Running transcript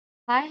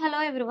Hi, hello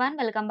everyone.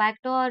 Welcome back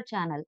to our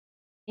channel.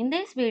 In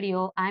this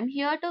video, I'm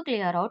here to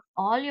clear out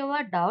all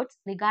your doubts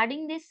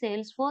regarding the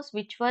Salesforce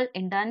Virtual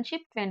Internship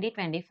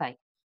 2025.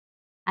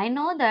 I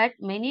know that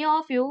many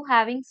of you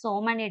having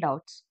so many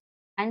doubts,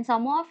 and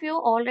some of you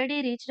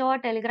already reached our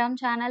Telegram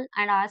channel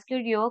and asked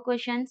your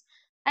questions.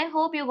 I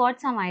hope you got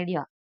some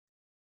idea.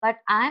 But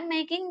I'm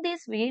making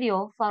this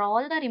video for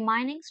all the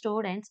remaining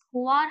students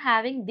who are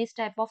having this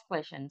type of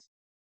questions,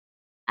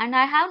 and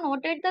I have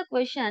noted the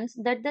questions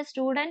that the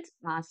students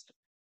asked.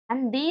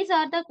 And these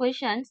are the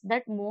questions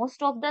that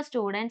most of the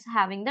students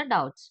having the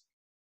doubts.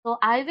 So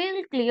I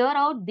will clear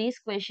out these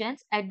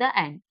questions at the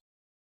end.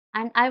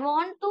 And I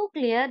want to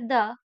clear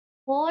the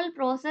whole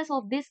process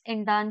of this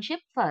internship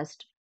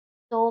first.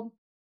 So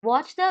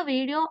watch the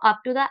video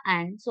up to the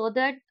end so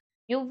that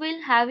you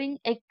will having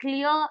a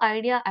clear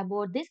idea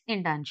about this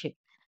internship.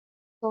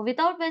 So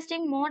without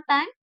wasting more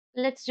time,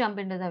 let's jump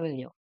into the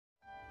video.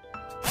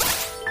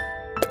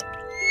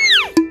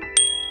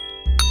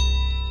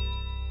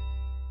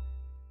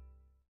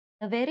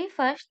 The very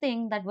first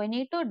thing that we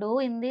need to do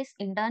in this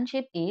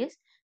internship is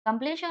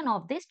completion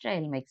of this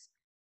trail mix.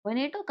 We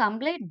need to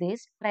complete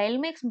this trail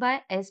mix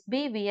by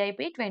SBVIP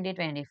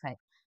 2025.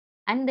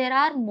 And there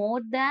are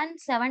more than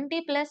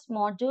 70 plus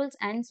modules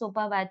and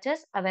super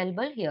batches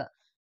available here.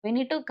 We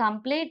need to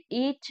complete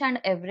each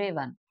and every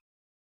one.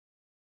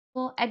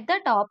 So at the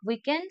top, we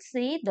can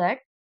see that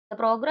the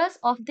progress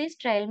of this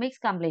trail mix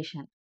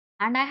completion.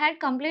 And I had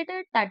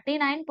completed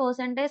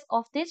 39%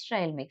 of this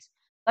trail mix.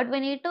 But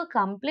we need to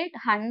complete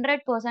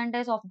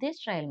 100% of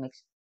this trail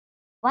mix.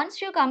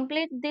 Once you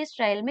complete this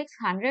trail mix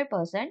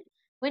 100%,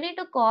 we need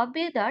to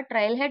copy the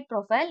trailhead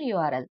profile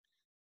URL.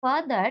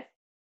 For that,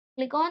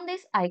 click on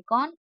this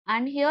icon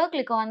and here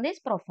click on this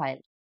profile.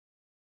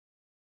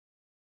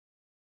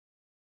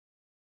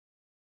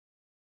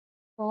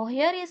 So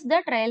here is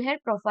the trailhead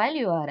profile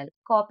URL.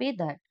 Copy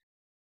that.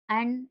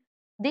 And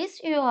this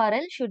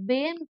URL should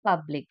be in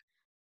public.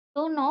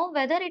 To know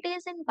whether it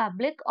is in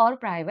public or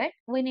private,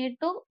 we need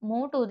to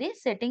move to the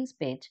settings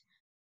page.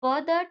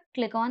 For that,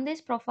 click on this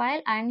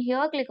profile and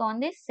here click on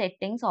this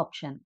settings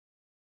option.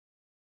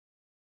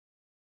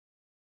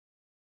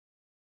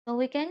 So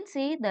we can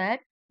see that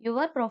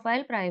your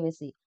profile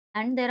privacy,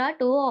 and there are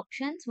two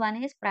options.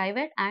 One is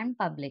private and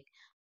public.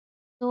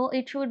 So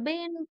it should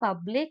be in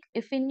public.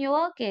 If in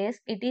your case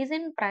it is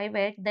in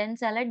private, then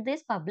select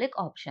this public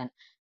option.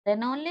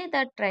 Then only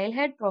the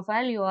trailhead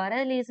profile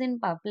URL is in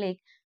public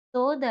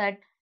so that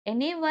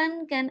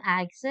anyone can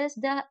access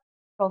the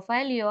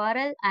profile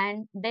URL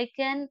and they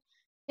can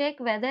check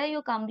whether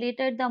you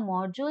completed the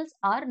modules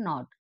or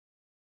not.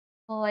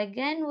 So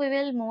again, we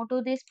will move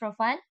to this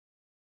profile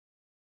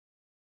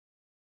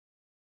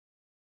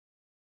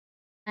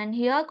and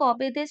here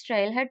copy this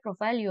trailhead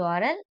profile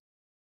URL.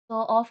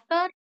 So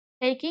after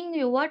taking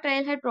your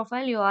trailhead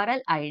profile URL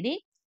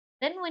ID,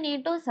 then we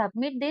need to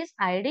submit this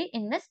ID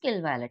in the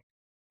skill wallet.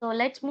 So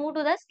let's move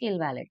to the skill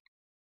wallet.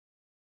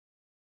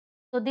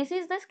 So this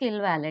is the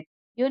skill wallet.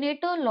 You need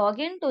to log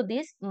in to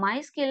this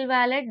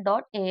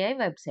myskillwallet.ai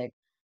website.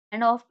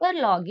 And after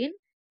login,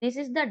 this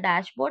is the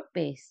dashboard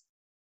page.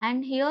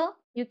 And here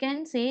you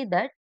can see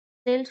that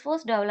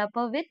Salesforce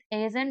developer with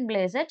Agent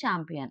Blazor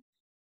champion.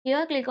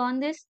 Here click on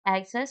this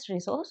access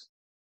resource.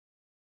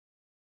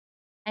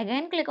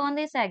 Again click on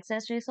this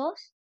access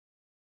resource.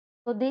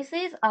 So this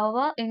is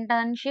our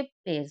internship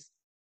page.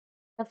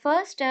 The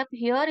first step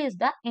here is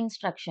the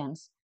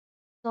instructions.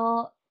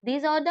 So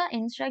these are the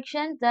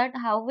instructions that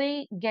how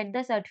we get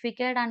the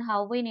certificate and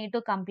how we need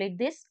to complete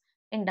this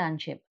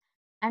internship.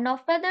 And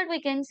after that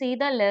we can see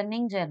the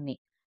learning journey.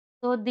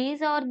 So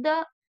these are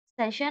the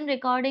session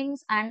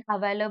recordings and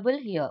available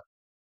here.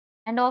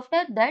 And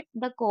after that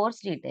the course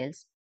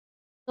details.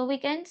 So we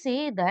can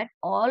see that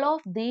all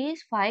of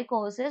these 5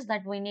 courses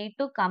that we need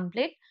to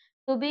complete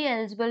to be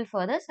eligible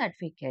for the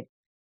certificate.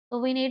 So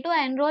we need to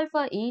enroll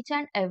for each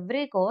and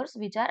every course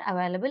which are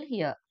available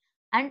here.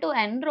 And to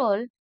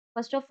enroll,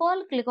 first of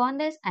all, click on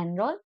this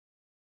enroll.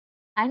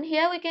 And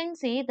here we can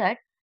see that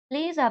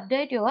please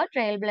update your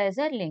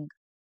Trailblazer link.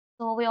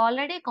 So we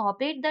already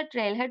copied the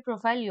Trailhead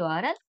profile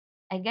URL.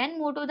 Again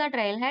move to the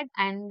Trailhead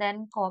and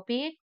then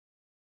copy it.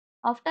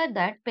 After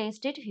that,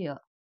 paste it here.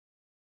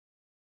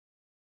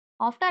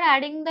 After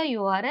adding the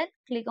URL,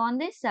 click on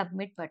this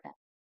submit button.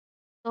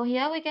 So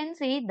here we can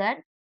see that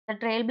the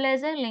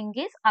Trailblazer link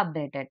is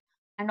updated.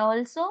 And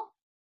also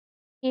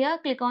here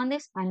click on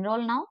this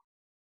enroll now.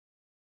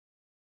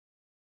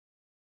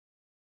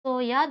 So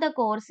yeah, the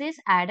course is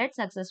added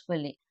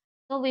successfully.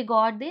 So we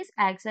got this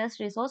access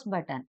resource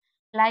button.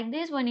 Like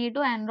this, we need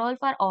to enroll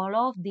for all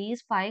of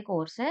these 5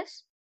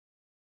 courses.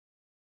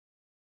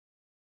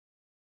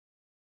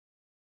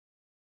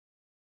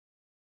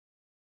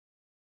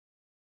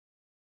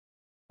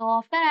 So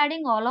after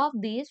adding all of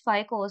these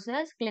 5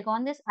 courses, click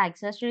on this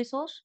access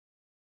resource.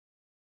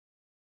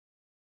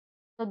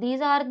 So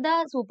these are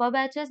the super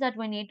batches that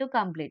we need to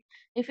complete.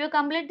 If you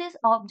complete this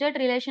object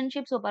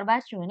relationship super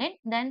batch unit,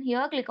 then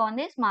here click on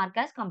this mark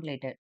as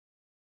completed.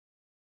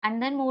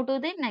 And then move to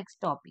the next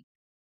topic.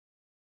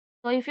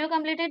 So if you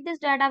completed this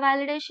data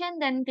validation,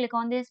 then click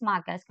on this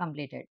mark as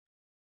completed.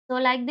 So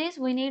like this,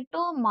 we need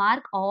to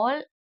mark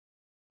all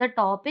the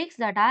topics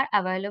that are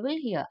available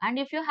here. And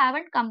if you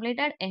haven't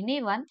completed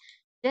any one,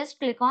 just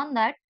click on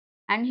that.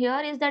 And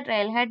here is the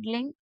trailhead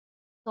link.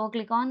 So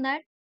click on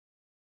that.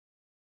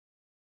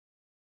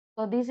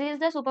 So this is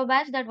the super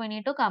batch that we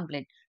need to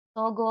complete.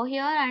 So go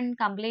here and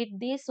complete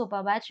this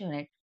super batch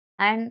unit.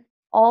 And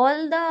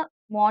all the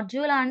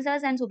module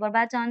answers and super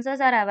batch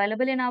answers are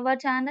available in our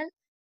channel.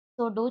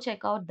 So do check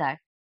out that.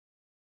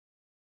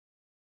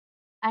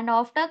 And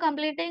after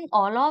completing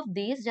all of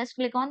these, just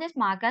click on this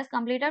mark as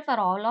completed for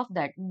all of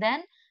that.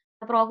 Then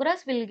the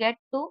progress will get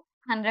to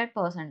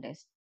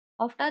 100%.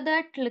 After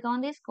that, click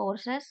on these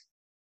courses.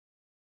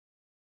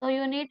 So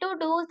you need to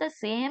do the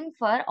same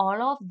for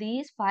all of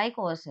these 5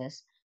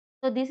 courses.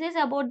 So this is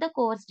about the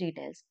course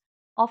details.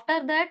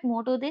 After that,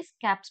 move to this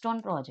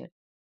capstone project.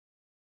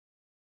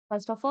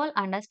 First of all,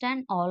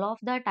 understand all of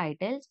the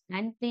titles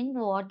and think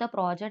what the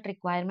project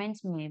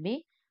requirements may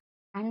be.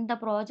 And the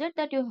project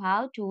that you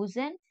have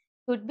chosen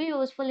should be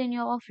useful in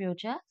your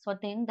future. So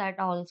think that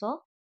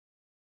also.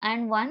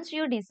 And once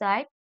you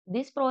decide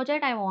this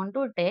project I want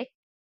to take,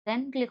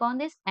 then click on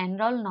this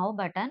enroll now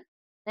button.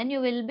 Then you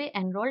will be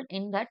enrolled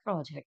in that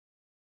project.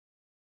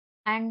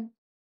 And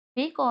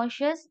be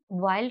cautious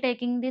while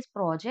taking this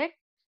project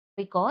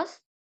because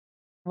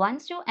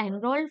once you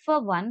enroll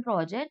for one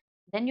project,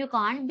 then you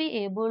can't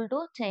be able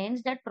to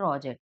change that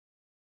project.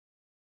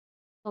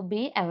 So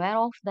be aware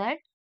of that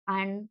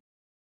and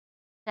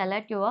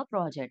select your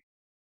project.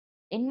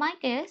 In my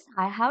case,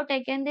 I have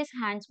taken this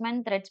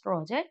Huntsman Threads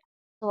project.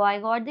 So I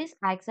got this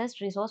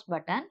access resource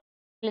button.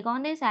 Click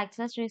on this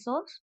access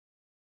resource.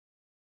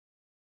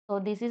 So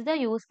this is the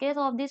use case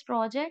of this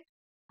project.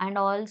 And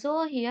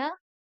also here,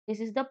 this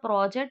is the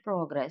project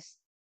progress.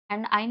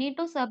 And I need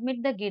to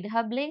submit the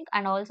GitHub link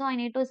and also I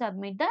need to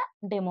submit the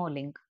demo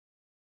link.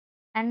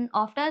 And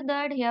after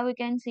that, here we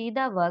can see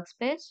the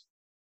workspace.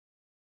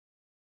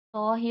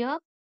 So here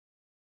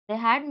they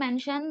had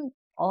mentioned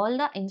all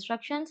the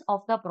instructions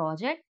of the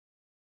project.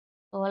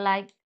 So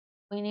like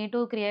we need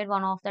to create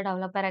one of the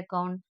developer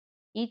account,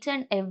 each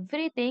and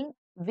everything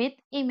with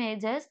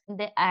images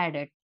they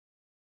added.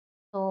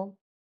 So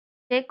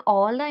take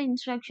all the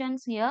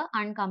instructions here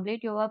and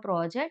complete your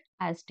project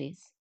as it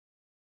is.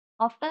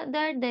 After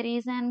that there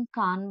is an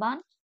Kanban.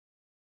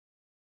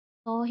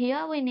 So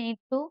here we need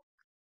to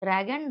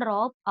drag and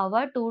drop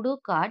our to-do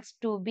cards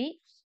to be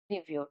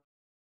reviewed.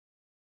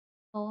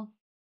 So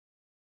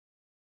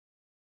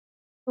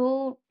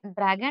to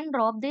drag and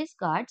drop these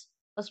cards,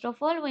 first of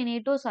all, we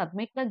need to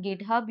submit the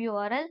GitHub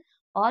URL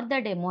or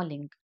the demo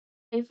link.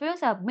 If you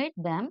submit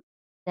them,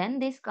 then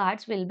these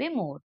cards will be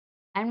moved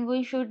and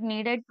we should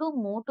needed to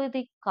move to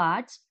the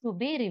cards to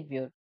be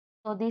reviewed.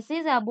 So this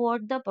is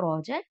about the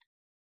project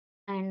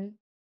and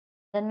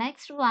the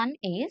next one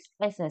is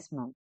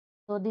assessment.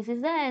 So this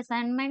is the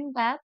assignment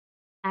tab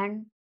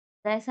and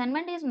the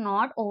assignment is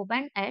not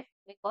open yet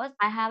because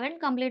I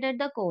haven't completed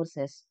the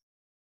courses.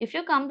 If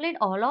you complete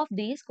all of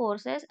these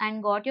courses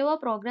and got your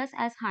progress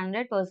as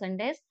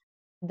 100%,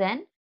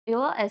 then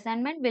your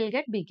assignment will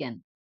get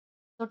begin.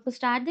 So to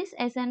start this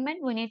assignment,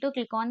 we need to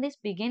click on this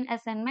begin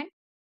assignment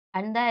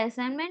and the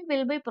assignment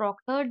will be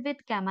proctored with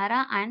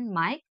camera and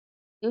mic.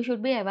 You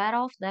should be aware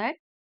of that.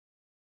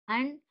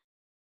 And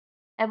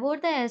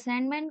about the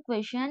assignment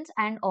questions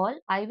and all,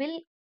 I will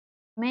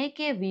make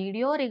a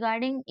video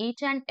regarding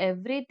each and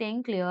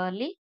everything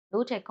clearly.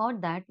 Do check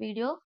out that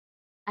video.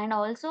 And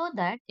also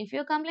that if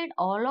you complete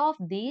all of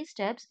these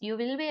steps, you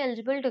will be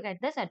eligible to get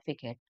the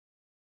certificate.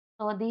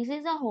 So this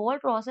is the whole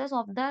process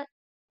of the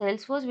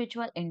Salesforce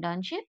virtual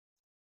internship.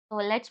 So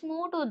let's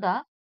move to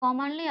the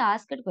commonly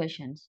asked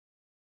questions.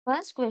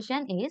 First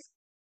question is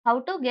how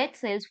to get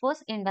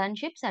Salesforce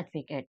internship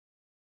certificate.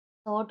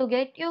 So to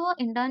get your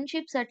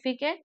internship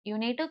certificate, you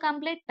need to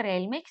complete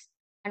Trailmix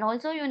and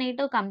also you need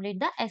to complete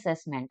the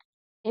assessment.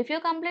 If you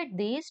complete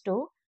these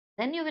two,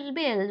 then you will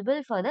be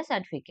eligible for the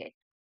certificate.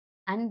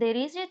 And there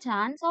is a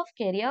chance of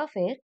career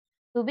fair.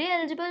 To be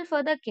eligible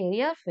for the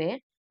career fair,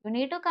 you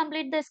need to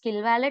complete the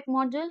Skillwallet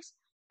modules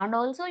and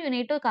also you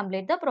need to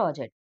complete the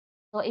project.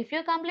 So if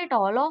you complete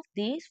all of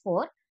these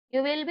four,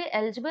 you will be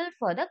eligible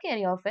for the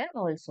career fair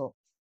also.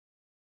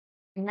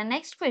 And the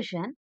next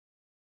question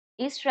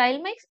is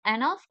trial mix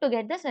enough to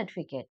get the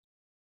certificate?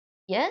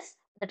 Yes,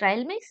 the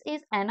trial mix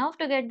is enough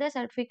to get the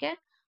certificate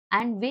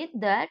and with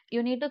that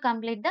you need to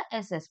complete the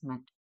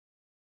assessment.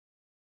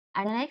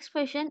 And the next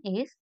question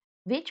is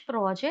which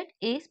project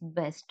is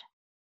best?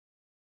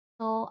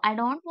 So I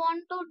don't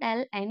want to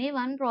tell any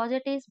one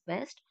project is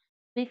best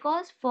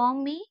because for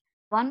me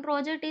one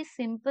project is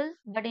simple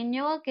but in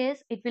your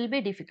case it will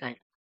be difficult.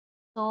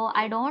 So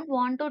I don't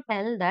want to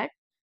tell that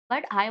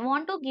but I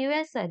want to give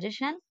a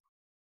suggestion.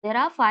 There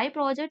are 5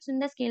 projects in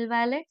the skill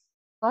wallet.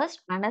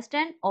 First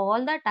understand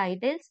all the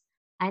titles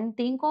and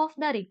think of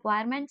the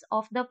requirements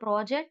of the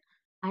project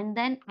and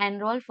then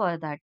enroll for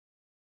that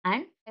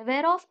and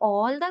aware of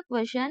all the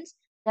questions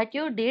that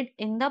you did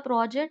in the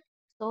project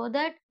so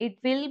that it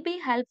will be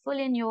helpful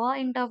in your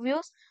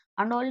interviews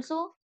and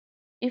also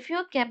If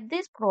you kept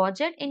this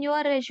project in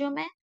your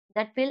resume,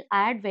 that will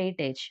add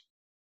weightage.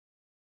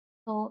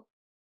 So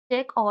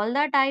take all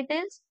the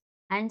titles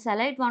and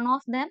select one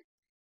of them,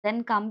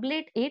 then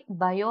complete it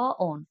by your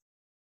own.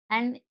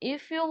 And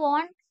if you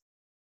want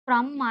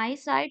from my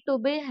side to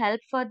be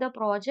help for the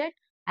project,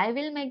 I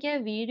will make a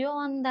video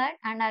on that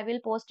and I will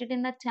post it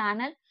in the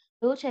channel.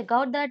 Do check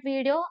out that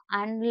video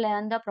and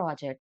learn the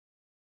project.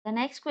 The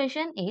next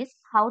question is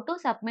how to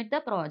submit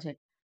the project.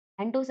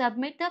 And to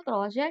submit the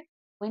project,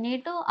 we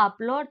need to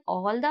upload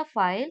all the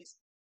files,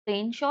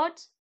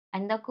 screenshots,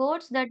 and the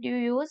codes that you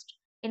used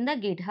in the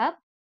GitHub.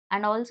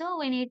 And also,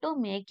 we need to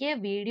make a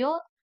video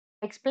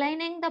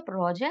explaining the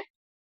project,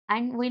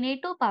 and we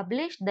need to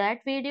publish that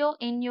video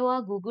in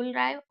your Google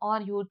Drive or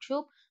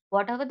YouTube,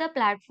 whatever the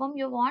platform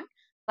you want,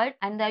 but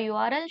and the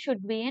URL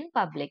should be in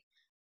public.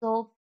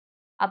 So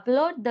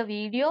upload the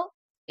video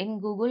in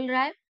Google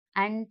Drive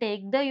and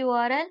take the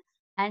URL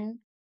and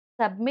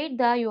submit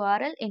the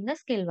URL in the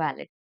Skill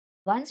Wallet.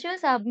 Once you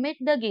submit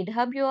the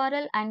GitHub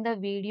URL and the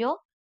video,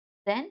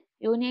 then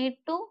you need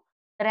to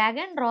drag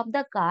and drop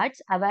the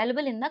cards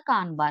available in the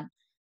Kanban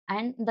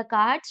and the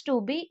cards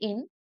to be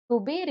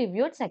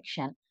reviewed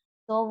section.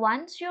 So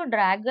once you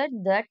drag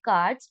that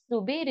cards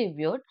to be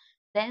reviewed,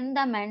 then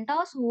the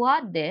mentors who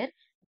are there,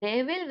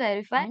 they will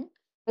verify and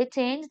they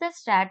change the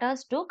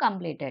status to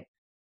completed.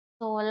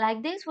 So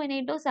like this, we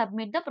need to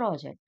submit the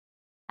project.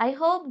 I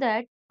hope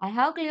that I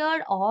have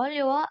cleared all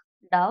your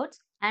doubts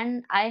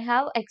and I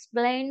have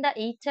explained the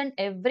each and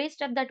every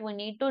step that we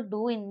need to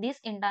do in this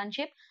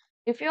internship.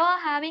 If you are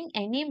having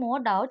any more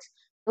doubts,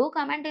 do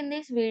comment in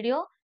this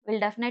video. We'll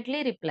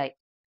definitely reply.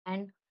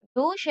 And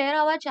do share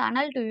our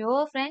channel to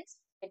your friends.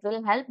 It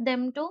will help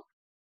them too.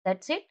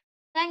 That's it.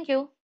 Thank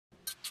you.